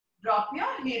Drop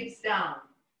your hips down.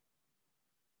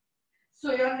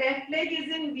 So your left leg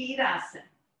is in Virasana.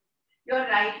 Your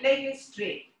right leg is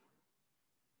straight.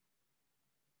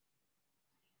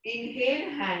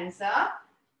 Inhale, hands up.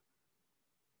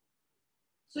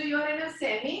 So you're in a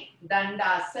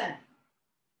semi-dandasana.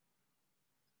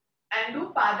 And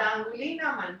do Padanguli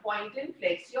Naman. Point and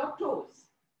flex your toes.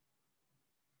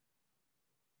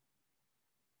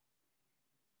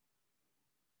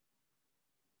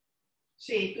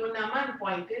 Shetu Naman.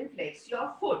 Point and flex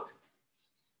your foot.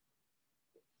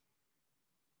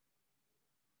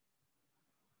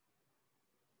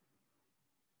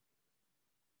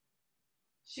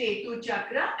 Shetu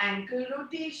Chakra, ankle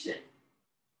rotation.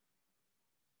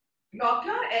 Lock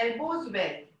your elbows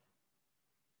well.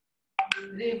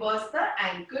 Reverse the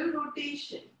ankle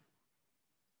rotation.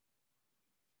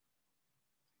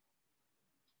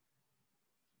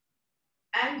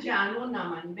 And Janu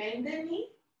Naman. Bend the knee,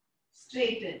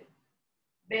 straighten.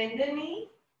 Bend the knee,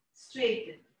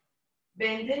 straighten.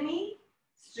 Bend the knee,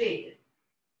 straighten.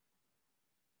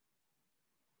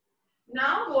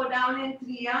 Now go down in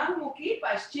Triyangmukhi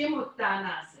Paschim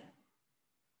Uttanasana.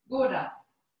 Go down.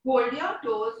 Hold your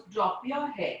toes, drop your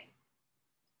head.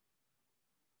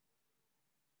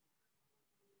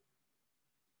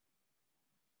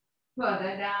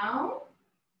 Further down.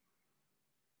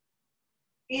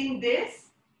 In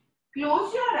this,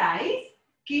 close your eyes.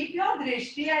 Keep your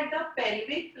drishti at the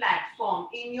pelvic platform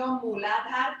in your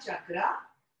Mooladhara chakra.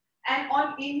 And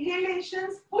on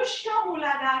inhalations, push your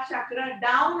Mooladhara chakra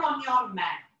down on your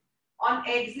mat. On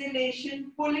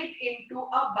exhalation, pull it into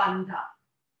a bandha,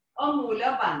 a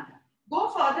Moola bandha. Go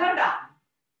further down.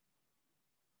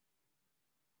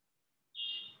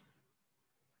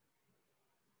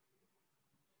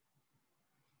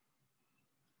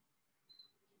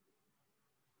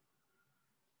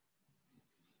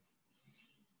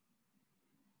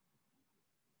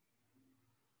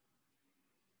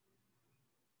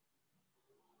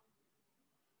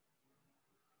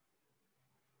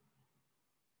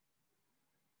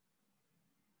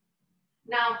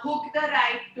 Now hook the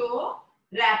right toe,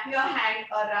 wrap your hand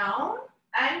around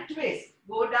and twist.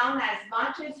 Go down as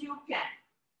much as you can.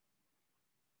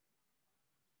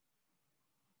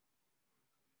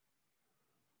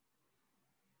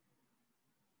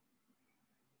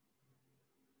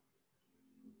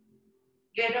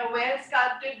 Get a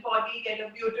well-sculpted body, get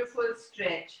a beautiful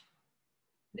stretch.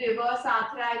 Reverse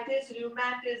arthritis,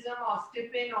 rheumatism,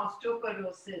 osteopenia,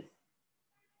 osteoporosis.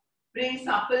 Bring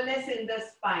suppleness in the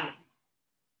spine.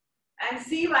 And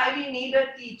see why we need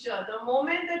a teacher. The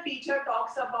moment the teacher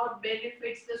talks about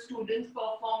benefits, the students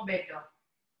perform better.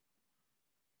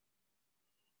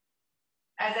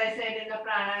 As I said in the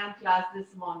Pranayam class this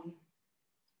morning.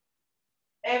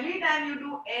 Every time you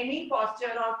do any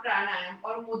posture or Pranayam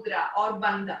or Mudra or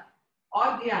Bandha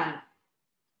or Dhyana,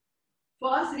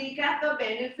 first recap the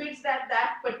benefits that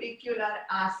that particular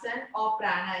asana or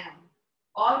Pranayam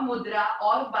or Mudra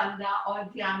or Bandha or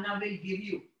Dhyana will give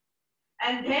you.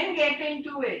 And then get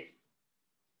into it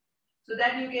so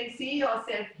that you can see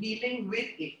yourself healing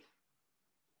with it.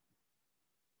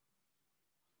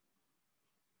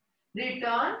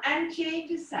 Return and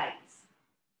change sides.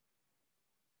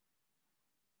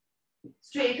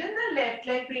 Straighten the left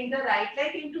leg, bring the right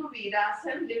leg into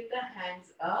Virasana, lift the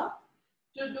hands up.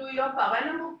 To do your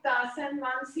Pavanamuktasana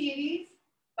 1 series,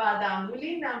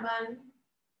 Padanguli Naman.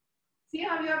 See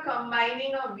how you are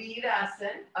combining a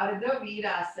Virasana, Ardha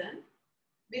Virasana,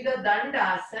 with a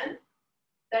Dandasana,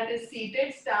 that is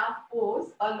seated staff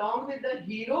pose, along with the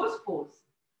hero's pose.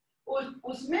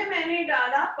 Usme maine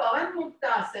dala Pavan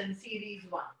Muktasana series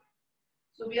 1.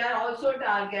 So we are also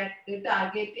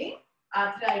targeting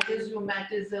arthritis,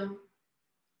 rheumatism,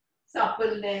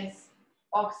 suppleness,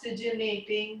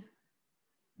 oxygenating,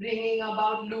 bringing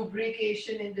about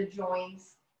lubrication in the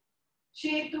joints.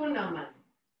 Shetu Naman.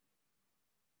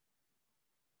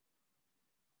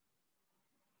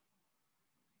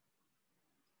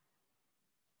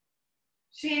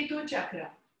 Shetu Chakra,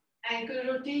 ankle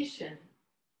rotation.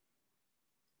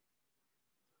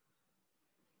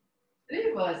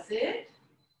 Reverse it.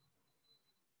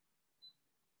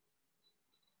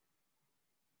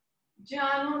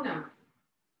 Janu Naman.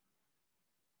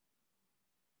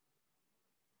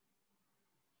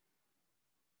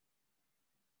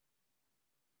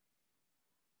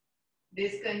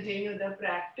 Discontinue the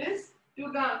practice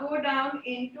to go down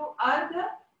into Ardha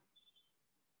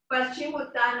Paschim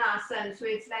Uttanasana. So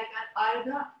it's like an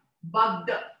Ardha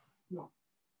Bagda.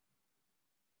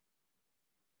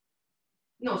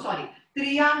 No, sorry.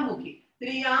 Triyangmukhi.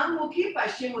 Triyangmukhi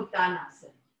Paschim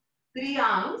Uttanasana. Three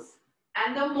arms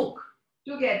and the mukh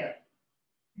together.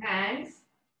 Hands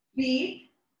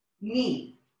feet,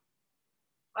 knee,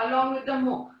 along with the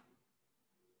mukh.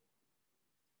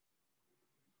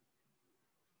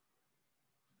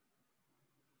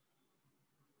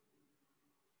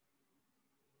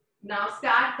 Now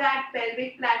start that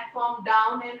pelvic platform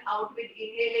down and out with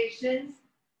inhalations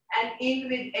and in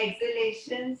with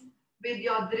exhalations with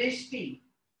your drishti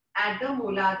at the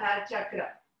Muladhara chakra.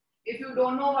 If you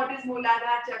don't know what is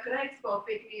Muladhara chakra, it's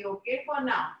perfectly okay for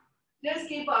now. Just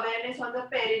keep awareness on the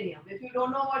perineum. If you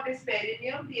don't know what is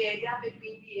perineum, the area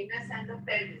between the anus and the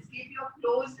pelvis. Keep your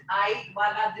closed eye,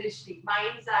 wala drishti,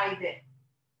 mind's eye there.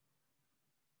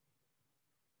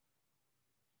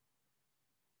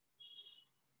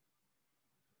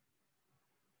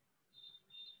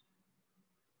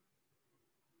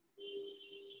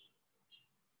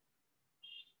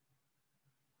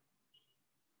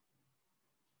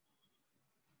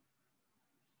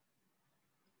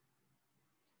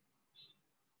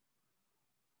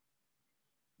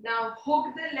 Now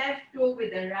hook the left toe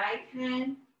with the right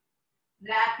hand.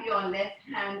 Wrap your left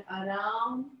hand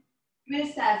around.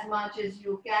 Twist as much as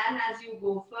you can as you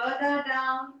go further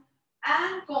down.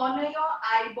 And corner your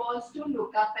eyeballs to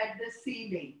look up at the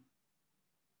ceiling.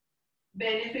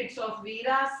 Benefits of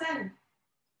Virasana.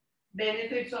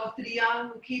 Benefits of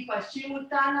Triyangmukhi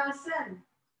Paschimuttanasana.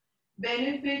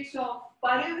 Benefits of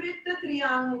Parivritta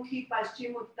Triyangmukhi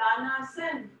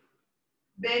Paschimuttanasana.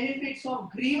 Benefits of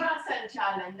Griva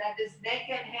Sanchalan, that is neck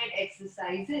and head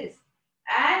exercises.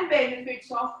 And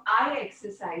benefits of eye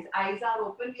exercise. Eyes are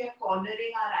open, we are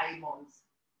cornering our eyeballs.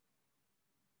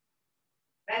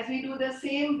 As we do the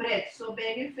same breath, so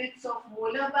benefits of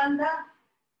Mula Bandha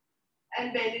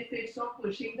and benefits of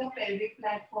pushing the pelvic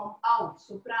platform out.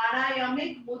 So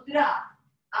pranayamic mudra,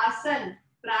 asan,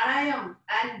 pranayam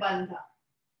and bandha.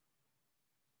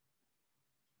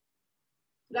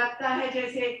 लगता है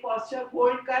जैसे एक posture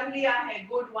hold कर लिया है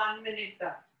good 1 minute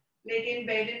तक, लेकिन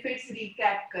benefits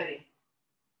recap करें.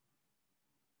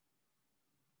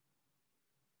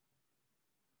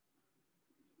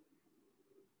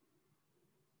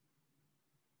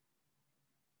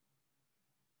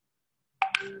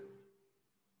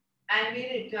 And we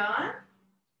return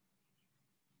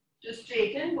to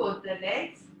straighten both the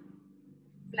legs,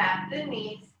 flap the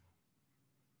knees,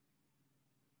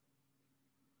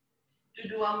 to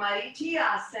do a Marichi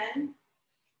Asana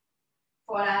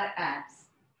for our abs.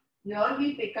 Here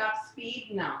we pick up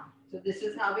speed now. So this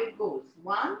is how it goes.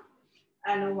 1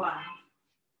 and a 1,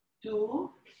 2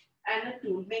 and a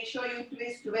 2. Make sure you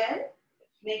twist well.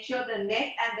 Make sure the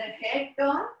neck and the head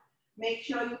turn. Make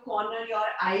sure you corner your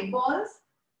eyeballs.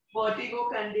 Vertigo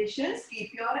conditions,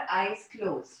 keep your eyes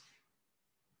closed.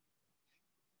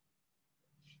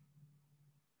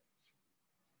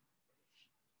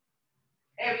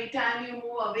 Every time you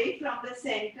move away from the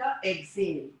center,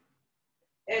 exhale.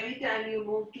 Every time you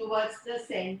move towards the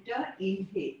center,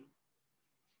 inhale.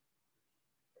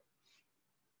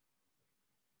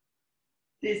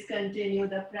 Please continue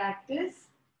the practice.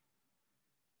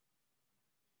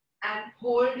 And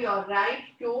hold your right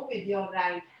toe with your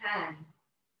right hand.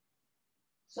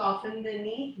 Soften the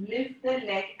knee, lift the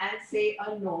leg and say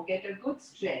a no. Get a good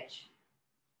stretch.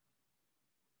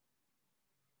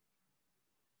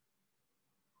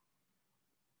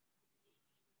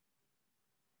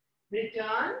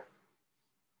 Return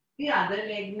the other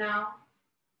leg now.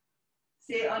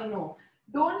 Say a no.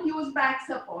 Don't use back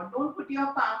support. Don't put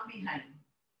your palm behind.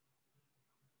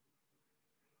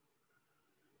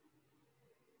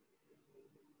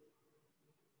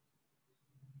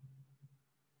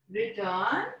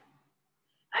 Return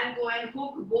and go and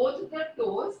hook both the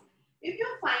toes. If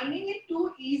you're finding it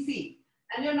too easy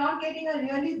and you're not getting a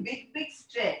really big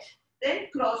stretch, then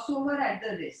cross over at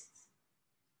the wrists.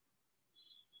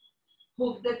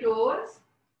 Hook the toes,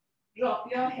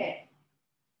 drop your head.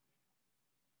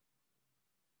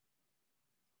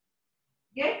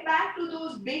 Get back to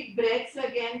those big breaths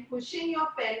again, pushing your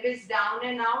pelvis down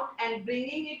and out and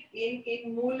bringing it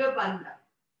in Mula Bandha.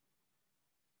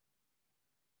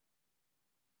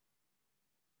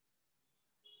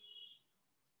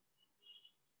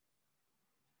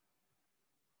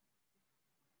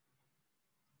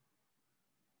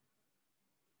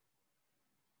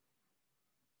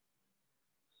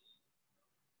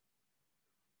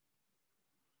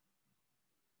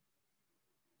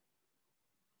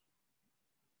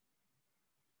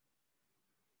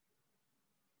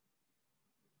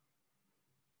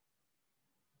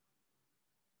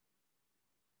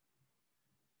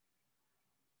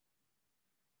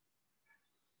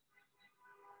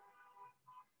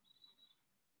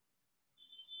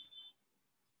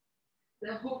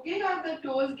 The hooking of the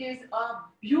toes gives a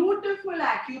beautiful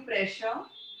acupressure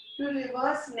to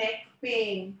reverse neck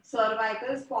pain,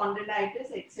 cervical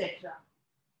spondylitis, etc.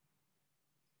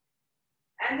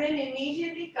 And then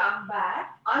immediately come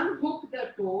back, unhook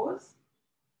the toes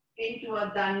into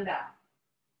a danda.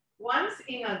 Once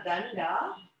in a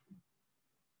danda,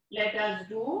 let us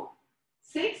do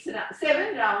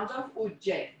 7 rounds of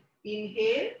Ujjayi.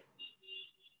 Inhale,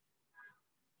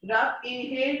 rub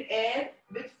inhaled air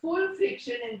with full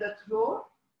friction in the throat.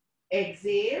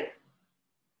 Exhale.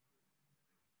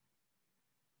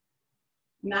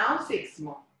 Now 6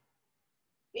 more.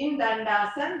 In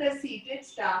Dandasana, the seated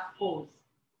staff pose.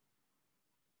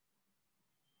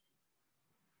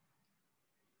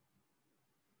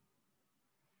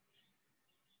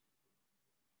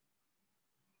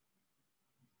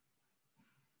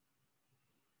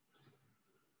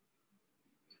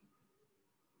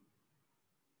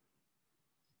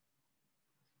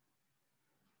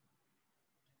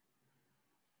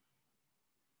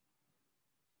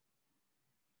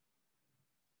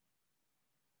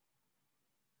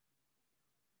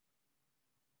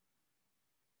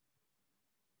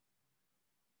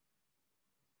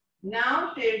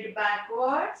 Now tilt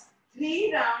backwards,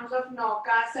 3 rounds of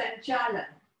Nauka Sanchalan.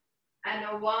 And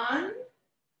a 1,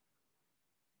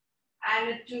 and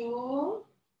a 2,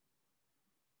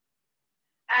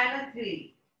 and a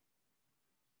 3.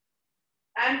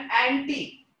 And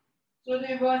anti. So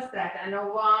reverse that. And a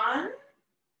 1,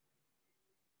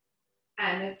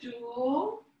 and a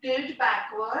 2, tilt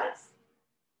backwards,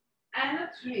 and a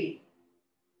 3.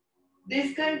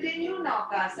 Discontinue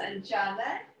Nauka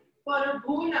Sanchalan for a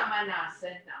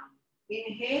Bhunamanasana now.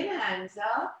 Inhale, hands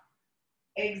up.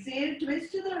 Exhale,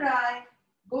 twist to the right.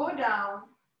 Go down,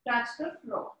 touch the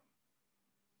floor.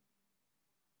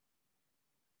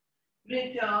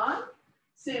 Return,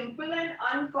 simple and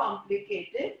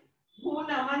uncomplicated,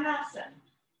 Bhunamanasana.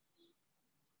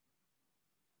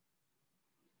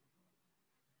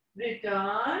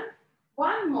 Return,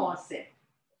 one more set.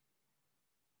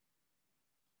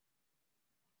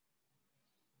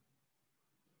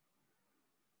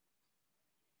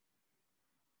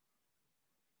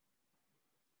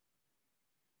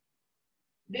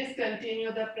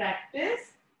 Discontinue the practice.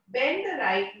 Bend the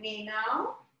right knee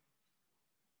now.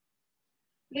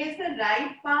 Place the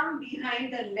right palm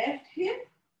behind the left hip.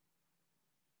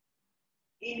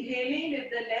 Inhaling,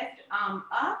 lift the left arm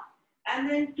up. And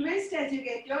then twist as you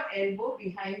get your elbow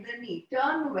behind the knee.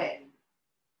 Turn well.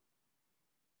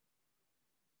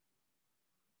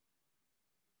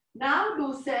 Now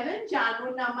do 7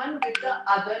 Janu Naman with the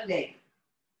other leg.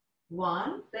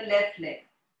 1, the left leg.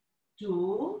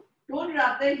 2, don't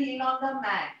rub the heel on the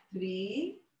mat.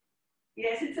 3,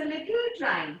 yes, it's a little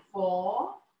trying.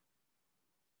 4,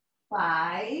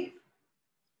 5,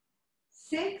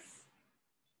 6,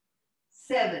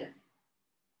 7.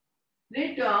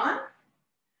 Return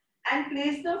and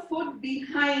place the foot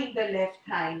behind the left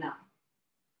thigh now.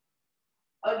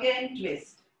 Again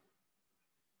twist.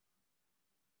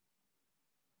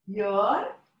 Here,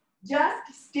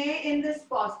 just stay in this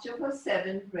posture for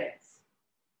 7 breaths.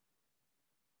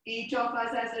 Each of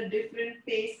us has a different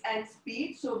pace and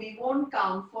speed, so we won't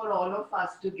count for all of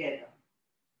us together.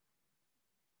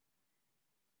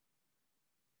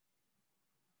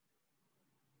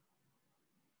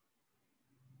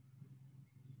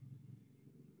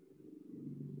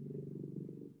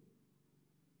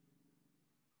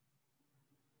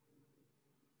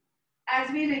 As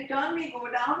we return, we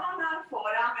go down on our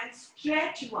forearm and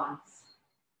stretch once.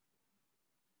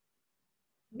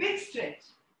 Big stretch.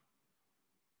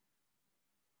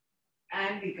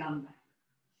 And we come back.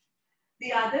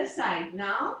 The other side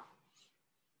now.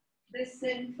 The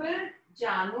simple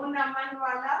Janu Naman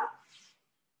wala.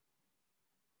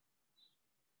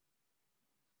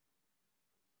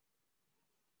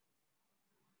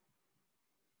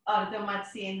 Ardha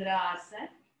Matsyendra Asana.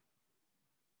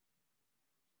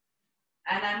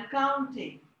 And I'm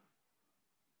counting.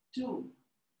 2.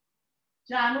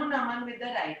 Janu Naman with the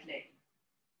right leg.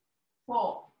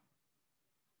 4.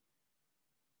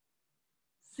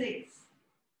 6.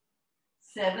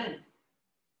 7.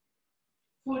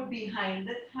 Foot behind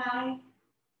the thigh.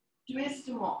 Twist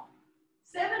more.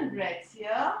 7 breaths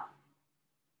here.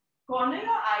 Corner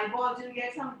your eyeballs, you'll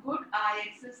get some good eye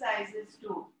exercises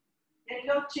too. Let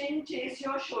your chin chase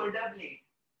your shoulder blade.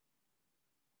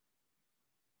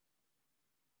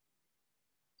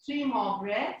 3 more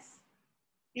breaths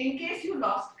in case you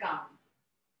lost count.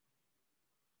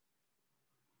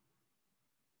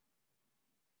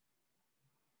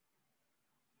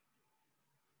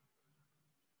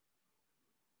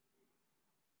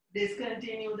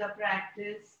 Discontinue the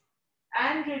practice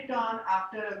and return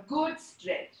after a good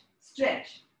stretch.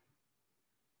 Stretch.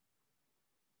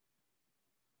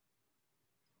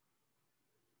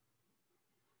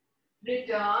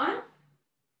 Return.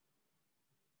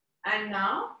 And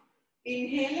now,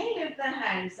 inhaling, lift the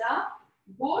hands up.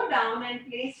 Go down and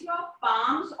place your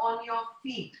palms on your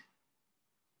feet.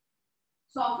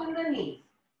 Soften the knees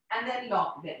and then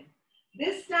lock them.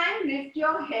 This time, lift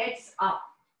your heads up.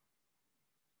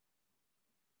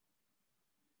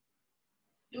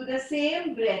 To the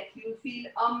same breath, you feel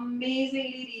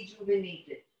amazingly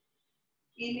rejuvenated.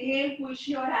 Inhale, push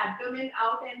your abdomen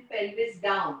out and pelvis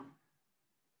down.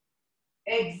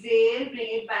 Exhale,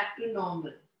 bring it back to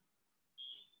normal.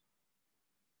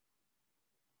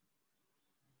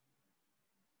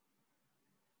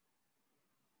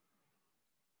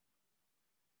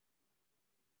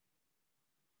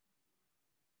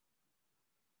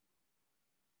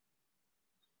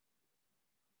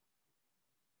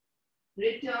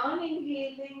 Return,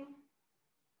 inhaling.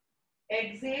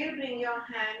 Exhale, bring your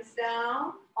hands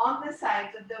down on the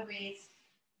sides of the waist.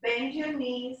 Bend your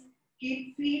knees.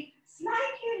 Keep feet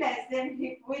slightly less than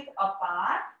hip width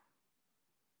apart.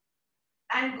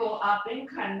 And go up in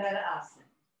Khandarasana.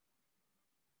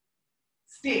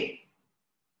 Stay.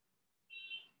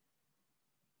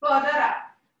 Further up.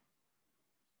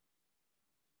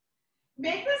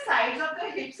 Make the sides of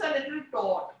the hips a little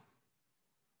taut.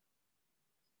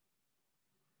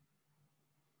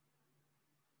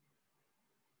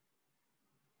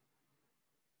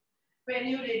 When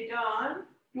you return,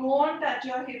 don't touch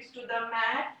your hips to the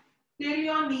mat till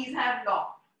your knees have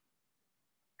locked.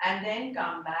 And then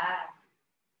come back.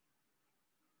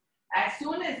 As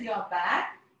soon as you're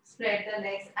back, spread the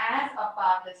legs as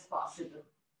apart as possible.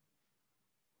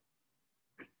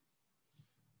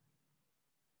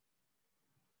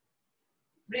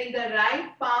 Bring the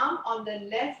right palm on the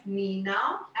left knee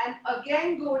now and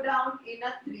again go down in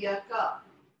a Triyaka,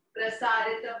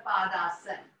 Prasarita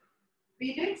Padasana.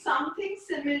 We did something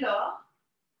similar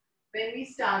when we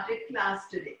started class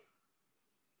today.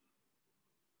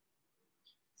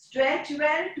 Stretch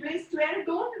well, twist well.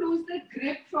 Don't lose the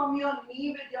grip from your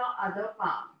knee with your other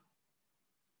palm.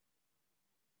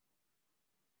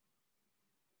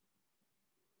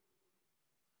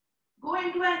 Go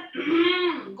into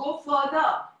an go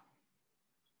further.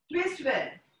 Twist well.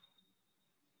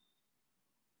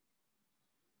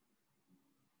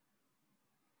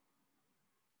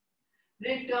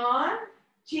 Return,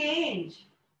 change.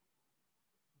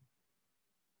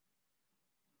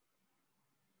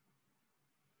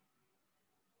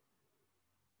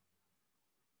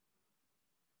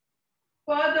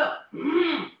 Further.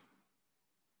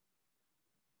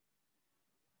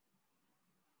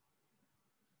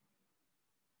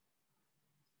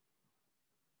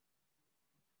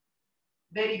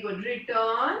 Very good.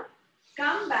 Return.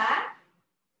 Come back.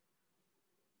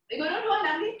 We're going to do a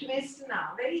lovely twist now.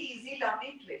 Very easy,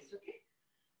 lovely twist. Okay.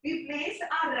 We place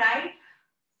our right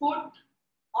foot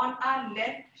on our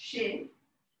left shin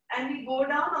and we go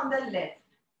down on the left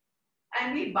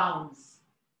and we bounce.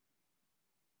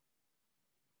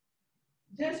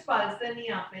 Just pulse the knee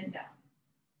up and down.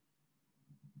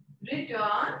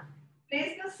 Return.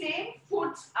 Place the same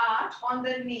foot's arch on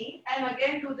the knee and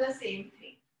again do the same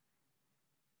thing.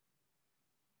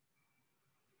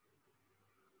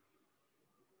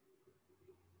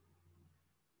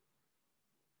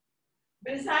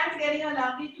 Besides getting a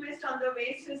lovely twist on the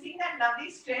waist, you're seeing that lovely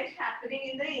stretch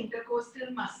happening in the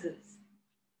intercostal muscles.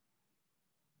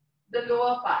 The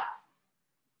lower part.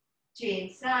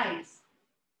 Change sides.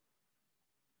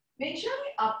 Make sure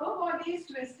the upper body is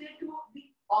twisted to the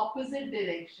opposite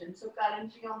direction. So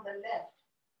currently on the left,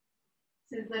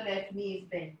 since the left knee is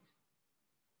bent.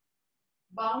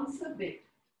 Bounce a bit.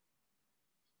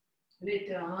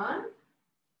 Return.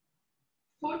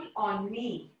 Foot on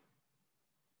knee.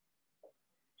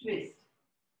 Twist.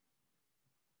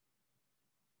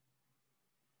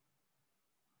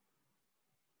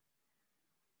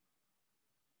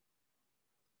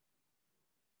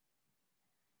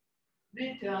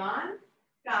 Return,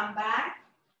 come back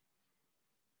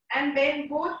and bend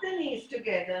both the knees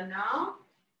together now.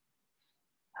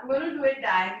 I'm going to do it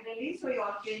diagonally so you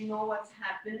all can know what's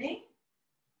happening.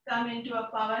 Come into a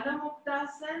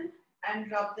Pavanamuktasana and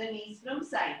drop the knees from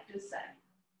side to side.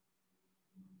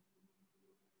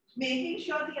 Making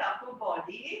sure the upper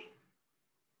body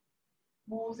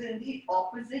moves in the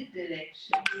opposite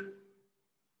direction.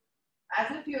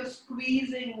 As if you're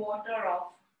squeezing water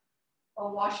off a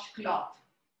washed cloth.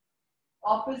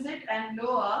 Opposite and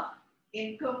lower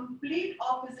in complete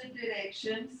opposite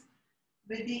directions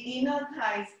with the inner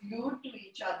thighs glued to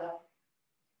each other.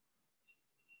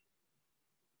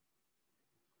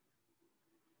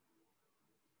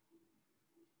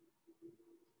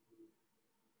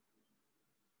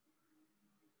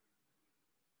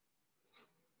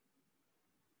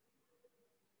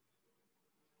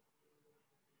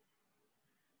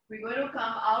 We're going to come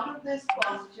out of this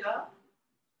posture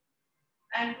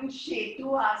and do Shetu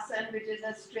Asana, which is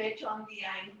a stretch on the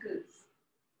ankles.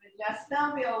 But just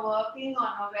now we are working on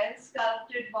a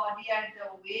well-sculpted body at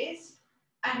the waist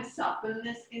and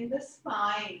suppleness in the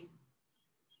spine.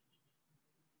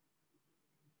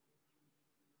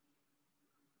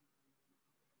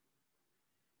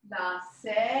 Last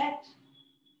set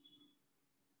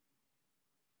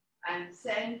and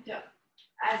center.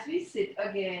 As we sit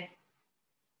again,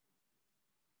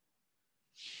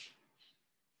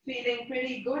 feeling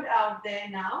pretty good out there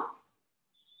now.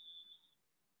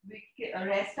 We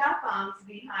rest our palms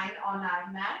behind on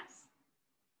our mats.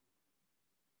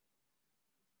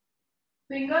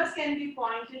 Fingers can be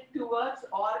pointed towards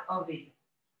or away.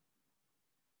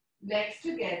 Legs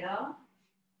together.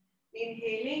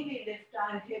 Inhaling, we lift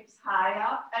our hips high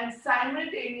up and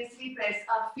simultaneously press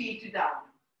our feet down.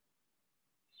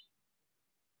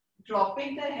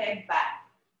 Dropping the head back.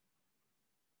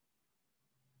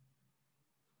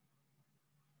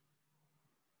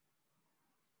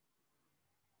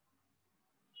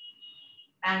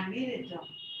 And we return.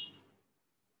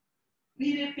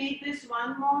 We repeat this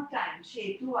one more time,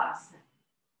 Shetu Asana.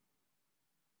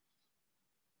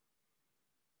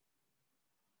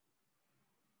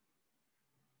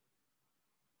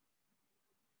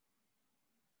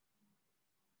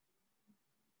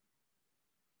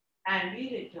 And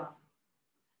we return.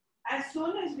 As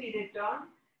soon as we return,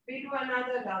 we do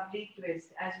another lovely twist.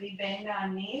 As we bend our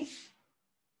knees,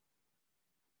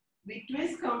 we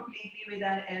twist completely with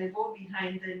our elbow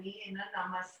behind the knee in a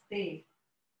namaste.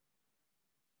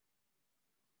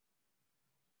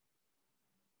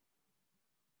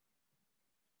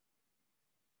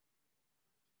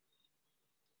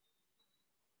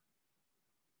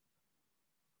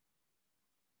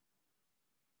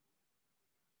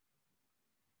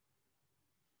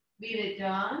 We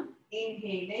return,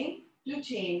 inhaling to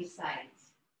change sides.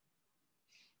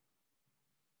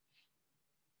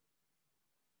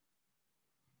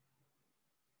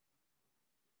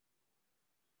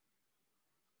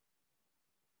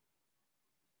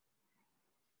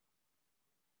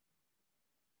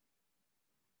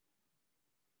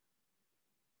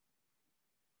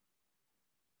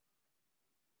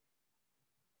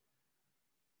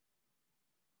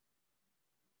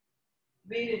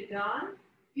 We return.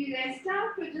 We rest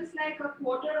out for just like a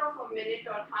quarter of a minute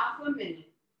or half a minute.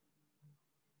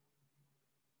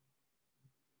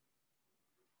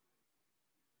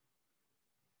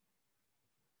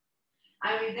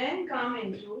 And we then come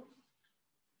into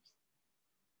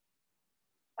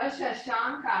a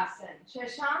Shashank Asana.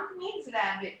 Shashank means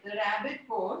rabbit, the rabbit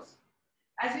pose.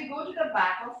 As we go to the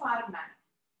back of our mat,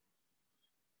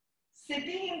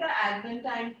 sitting in the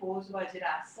Adventine pose,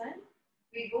 Vajrasana,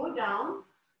 we go down,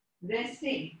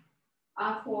 resting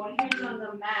our foreheads on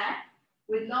the mat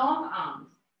with long arms.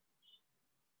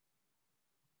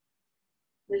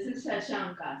 This is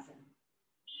Shashank Asana.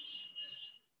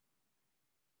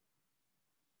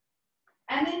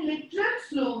 And in literal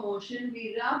slow motion,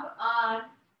 we rub our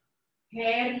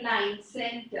hairline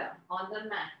center on the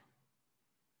mat.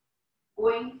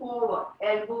 Going forward,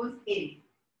 elbows in,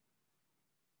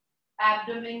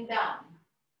 abdomen down,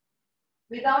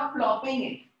 without flopping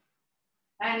it.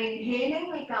 And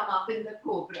inhaling, we come up in the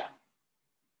cobra.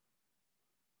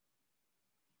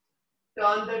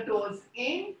 Turn the toes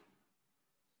in,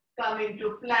 come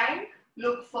into plank,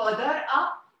 look further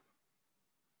up,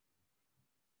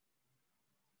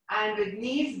 and with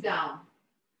knees down,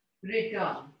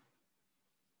 return.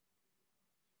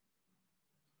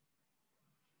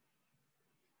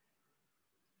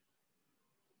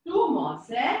 Two more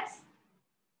sets.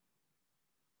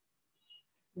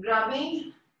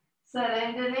 Rubbing,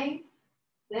 surrendering.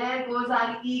 There goes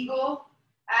our ego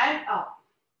and up.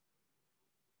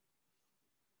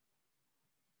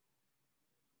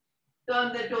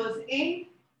 Turn the toes in.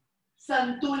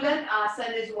 Santulan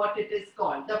Asana is what it is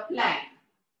called, the plank.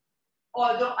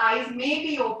 Although eyes may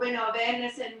be open,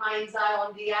 awareness and mind's eye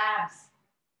on the abs.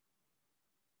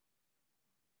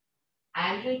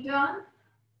 And return.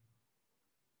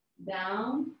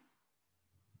 Down.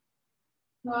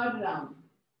 Third round.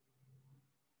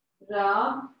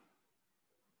 Rub.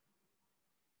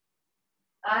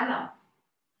 And up.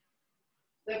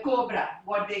 The cobra,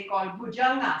 what they call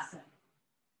Bhujangasana.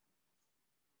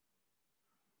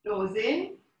 Toes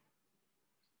in.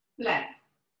 Plank.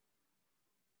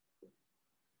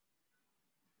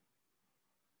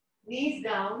 Knees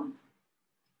down,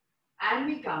 and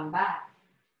we come back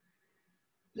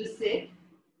to sit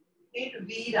in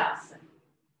Virasana.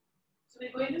 So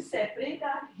we're going to separate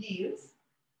our heels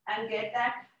and get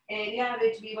that area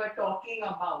which we were talking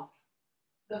about,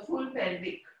 the full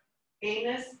pelvic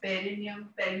anus, perineum,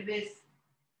 pelvis,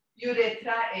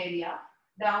 urethra area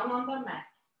down on the mat.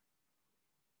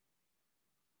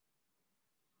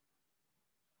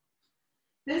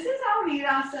 This is how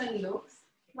Virasana looks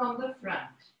from the front.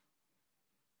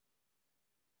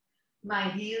 My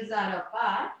heels are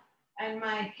apart and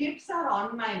my hips are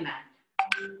on my mat.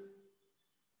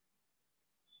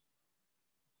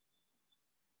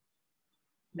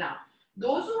 Now,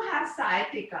 those who have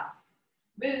sciatica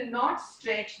will not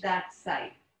stretch that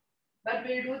side, but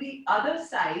we'll do the other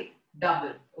side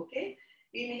double, okay?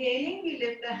 Inhaling, we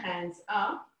lift the hands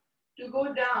up to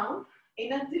go down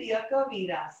in a Triyaka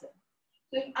Virasana.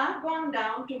 So if I've gone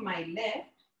down to my left,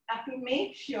 I have to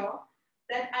make sure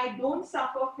that I don't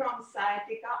suffer from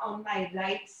sciatica on my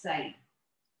right side.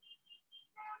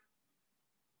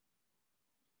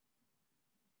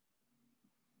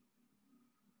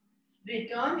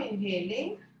 Return,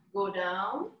 inhaling, go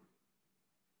down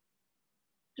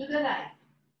to the right.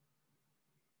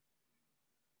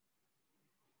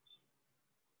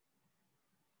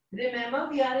 Remember,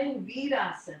 we are in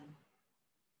Virasana.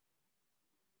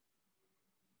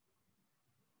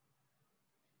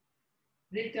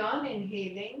 Return,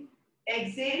 inhaling,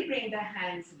 exhale, bring the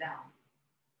hands down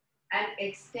and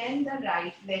extend the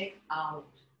right leg out.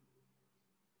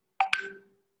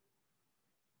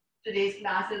 Today's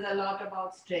class is a lot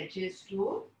about stretches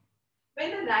too.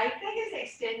 When the right leg is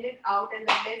extended out and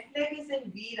the left leg is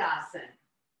in Virasana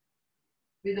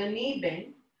with a knee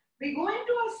bend, we go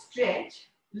into a stretch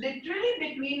literally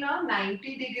between a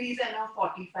 90 degrees and a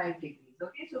 45 degrees.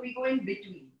 Okay, so we go in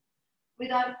between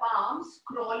with our palms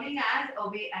crawling as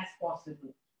away as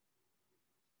possible.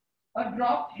 A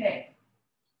dropped head.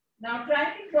 Now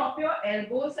try to drop your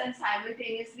elbows and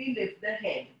simultaneously lift the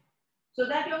head so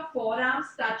that your forearms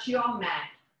touch your mat.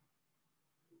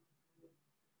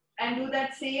 And do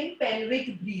that same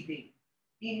pelvic breathing.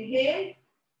 Inhale.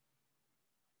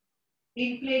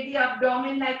 Inflate the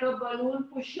abdomen like a balloon.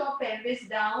 Push your pelvis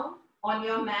down on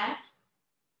your mat.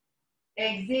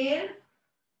 Exhale.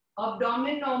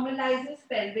 Abdomen normalizes,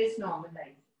 pelvis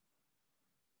normalizes.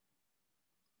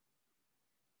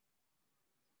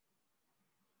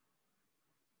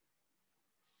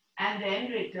 And then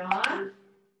return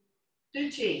to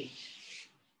change.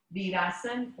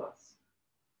 Virasana first.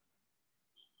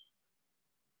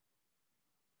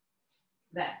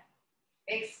 Then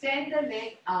extend the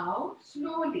leg out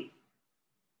slowly.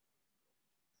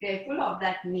 Careful of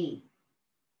that knee,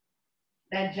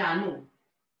 that janu.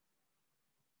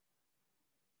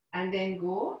 And then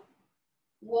go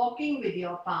walking with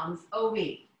your palms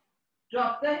away.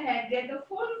 Drop the head, get the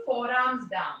full forearms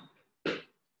down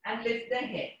and lift the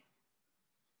head.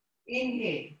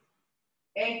 Inhale,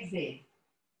 exhale,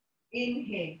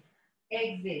 inhale,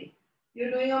 exhale.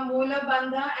 You're doing a Mula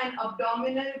Bandha and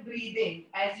abdominal breathing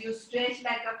as you stretch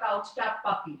like a couched up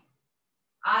puppy.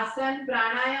 Asana,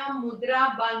 Pranayam,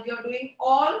 Mudra, Bandh. You're doing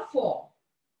all four.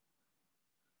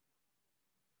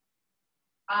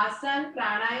 Asana,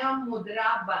 Pranayam,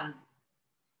 Mudra, Bandh.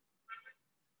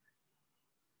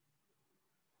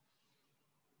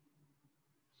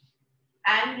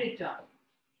 And return.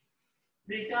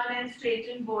 Return and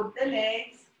straighten both the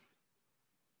legs.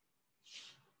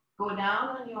 Go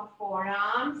down on your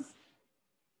forearms.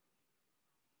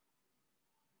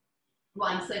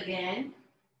 Once again.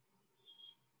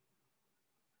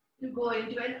 To go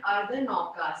into an Ardha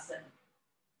Naukasana.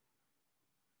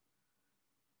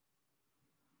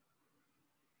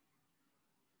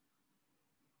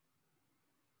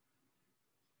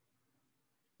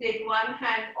 Take one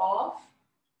hand off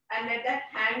and let that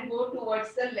hand go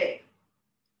towards the leg.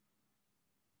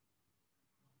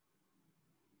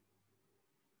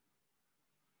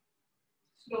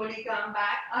 Slowly come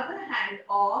back, other hand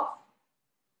off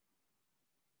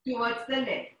towards the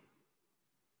leg.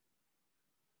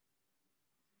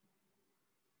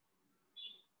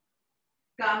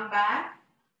 Come back,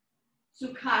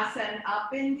 Sukhasana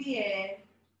up in the air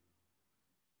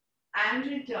and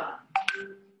return.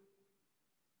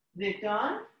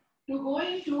 Return to go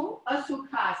into a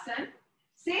Sukhasana,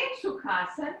 same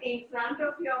Sukhasana in front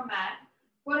of your mat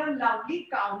for a lovely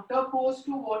counter pose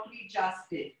to what we just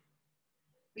did.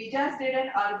 We just did an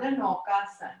Ardha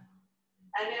Naukasana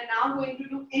and we are now going to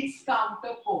do its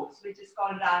counter pose, which is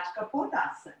called Raj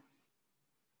Kapotasana.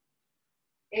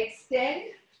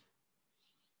 Extend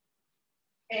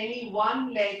any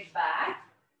one leg back.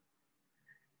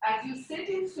 As you sit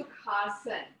in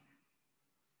Sukhasana,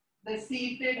 the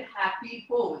seated happy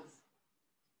pose,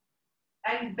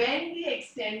 and bend the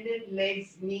extended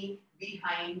legs knee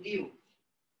behind you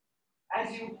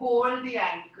as you hold the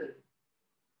ankle.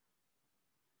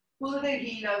 Pull the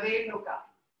heel away, look up.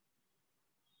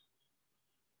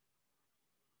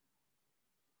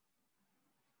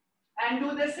 And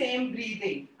do the same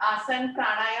breathing. Asan,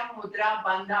 pranayam, mudra,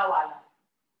 bandha wala.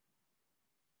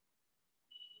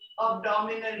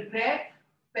 Abdominal breath,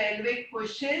 pelvic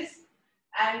pushes,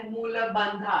 and mula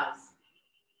bandhas.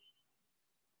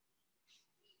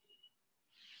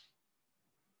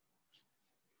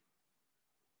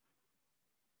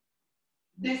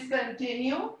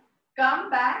 Discontinue,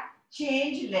 come back,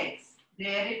 change legs.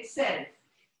 There itself.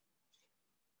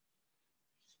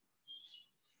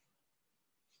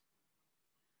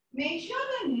 Make sure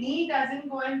the knee doesn't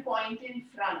go and point in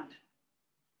front.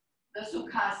 The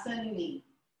Sukhasan knee.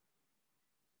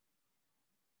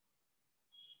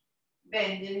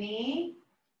 Bend the knee,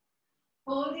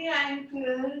 pull the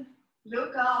ankle,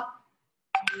 look up.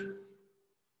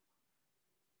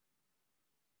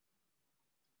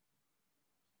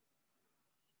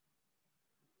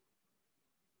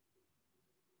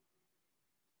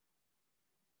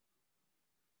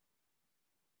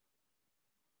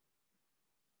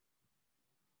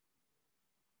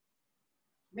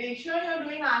 Make sure you're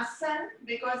doing Asan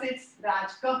because it's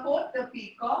Rajkapot, the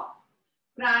peacock.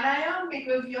 Pranayam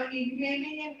because you're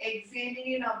inhaling and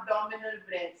exhaling in abdominal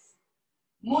breaths.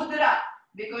 Mudra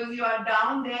because you are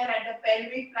down there at the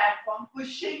pelvic platform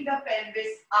pushing the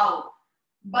pelvis out.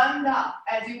 Bandha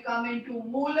as you come into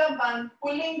Mula Bandh,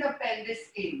 pulling the pelvis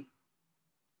in.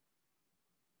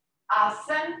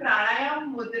 Asan,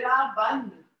 Pranayam, Mudra,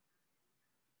 Bandh.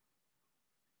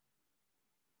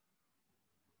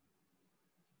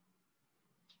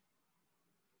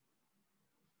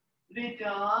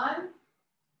 Return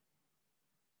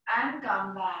and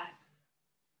come back.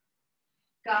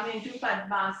 Come into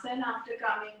Padmasana after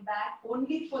coming back,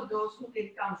 only for those who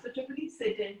can comfortably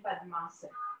sit in Padmasana.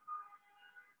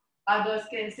 Others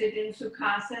can sit in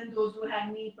Sukhasana. Those who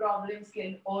have knee problems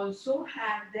can also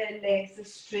have their legs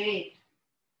straight.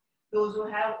 Those who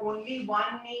have only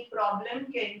one knee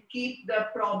problem can keep the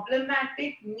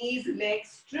problematic knees,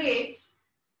 legs straight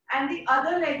and the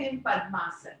other leg in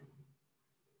Padmasana.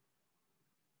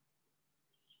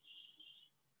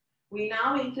 We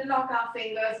now interlock our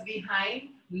fingers behind,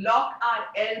 lock our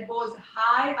elbows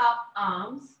high up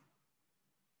arms,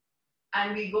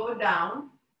 and we go down.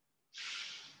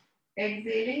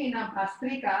 Exhaling in a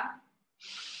Bhastrika,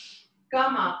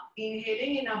 come up,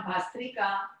 inhaling in a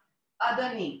Bhastrika,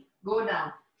 other knee, go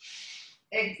down.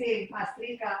 Exhale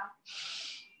Bhastrika,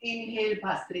 inhale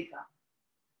Bhastrika.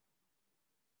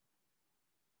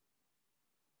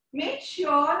 Make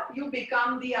sure you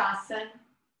become the Asana.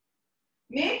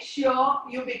 Make sure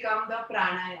you become the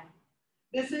Pranayam.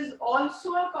 This is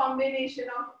also a combination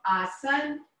of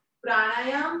Asana,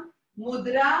 Pranayam,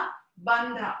 Mudra,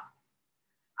 Bandha.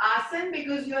 Asana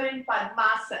because you are in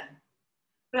Padmasana.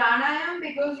 Pranayam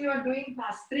because you are doing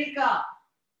Bhastrika.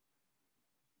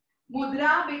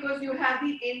 Mudra because you have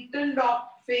the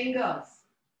interlocked fingers.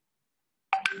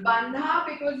 Bandha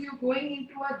because you're going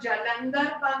into a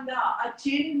Jalandhar Bandha, a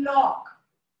chin lock.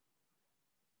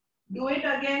 Do it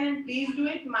again and please do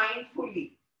it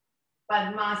mindfully.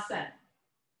 Padmasana.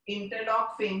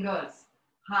 Interlock fingers.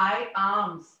 High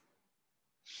arms.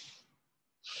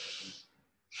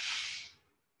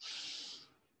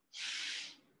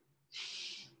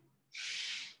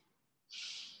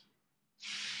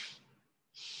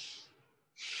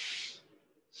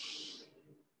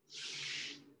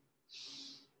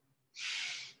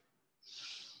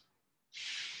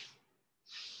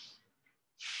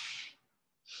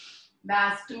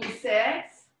 Last 2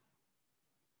 sets.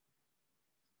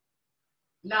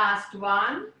 Last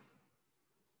one.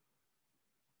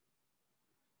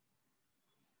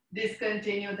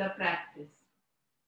 Discontinue the practice.